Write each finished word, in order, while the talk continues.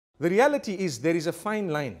The reality is there is a fine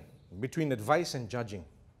line between advice and judging,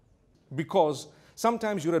 because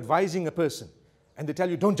sometimes you're advising a person and they tell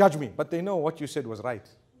you, don't judge me, but they know what you said was right.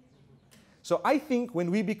 So I think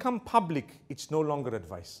when we become public, it's no longer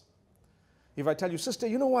advice. If I tell you, sister,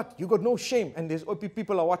 you know what, you got no shame, and there's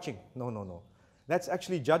people are watching. No. That's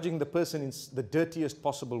actually judging the person in the dirtiest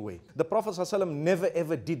possible way. The Prophet ﷺ never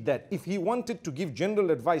ever did that. If he wanted to give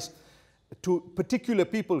general advice to particular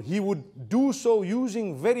people, he would do so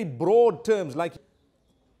using very broad terms, like,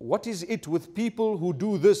 what is it with people who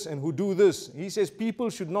do this and who do this? He says people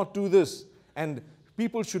should not do this, and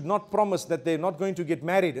people should not promise that they're not going to get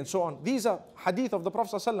married, and so on. These are hadith of the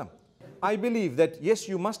Prophet ﷺ. I believe that yes,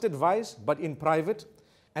 you must advise, but in private,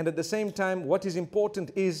 and at the same time, what is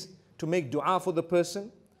important is to make dua for the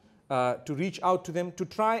person, to reach out to them, to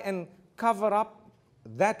try and cover up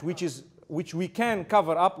that which we can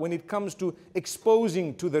cover up when it comes to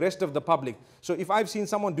exposing to the rest of the public. So if I've seen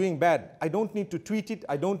someone doing bad, I don't need to tweet it,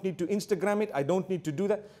 I don't need to Instagram it, I don't need to do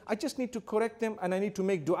that. I just need to correct them, and I need to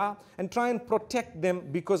make dua and try and protect them,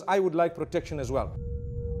 because I would like protection as well.